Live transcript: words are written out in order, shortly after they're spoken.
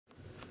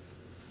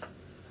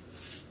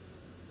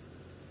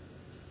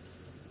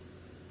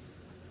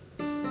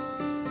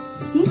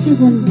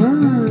Beautiful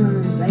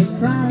One by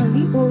Fra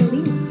Lippo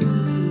Lippi.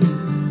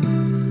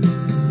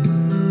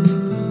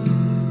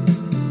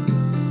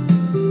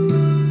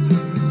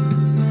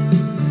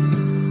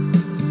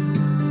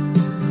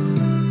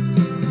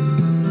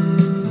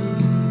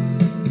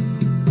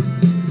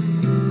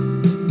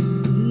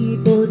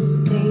 People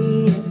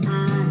say that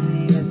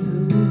I'm a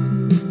fool,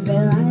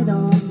 well I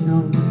don't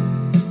know.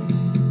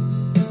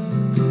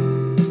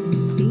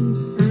 Things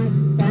I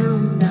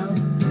found out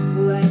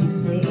what it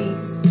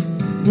takes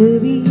to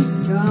be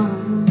strong.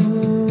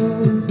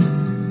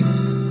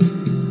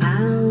 I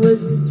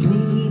was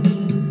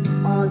dreaming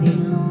all day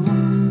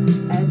long,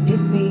 a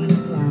dripping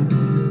cloud,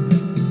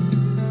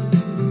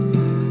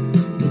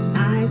 with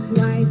eyes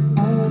wide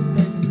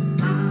open.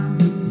 I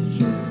would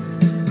choose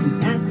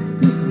not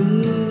to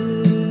see.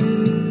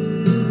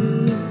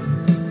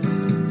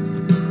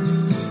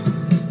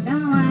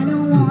 Now I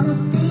don't wanna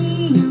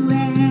see you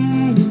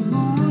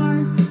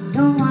anymore.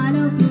 Don't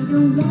wanna be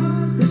the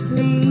one to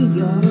play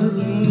your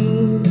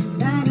game.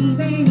 Not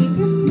even if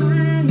you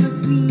smile your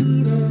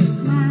sweetest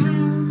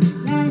smile.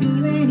 Not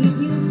even if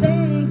you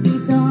beg me,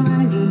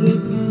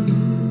 darling,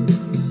 please.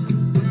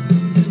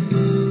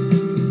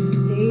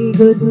 Say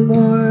good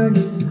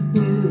morning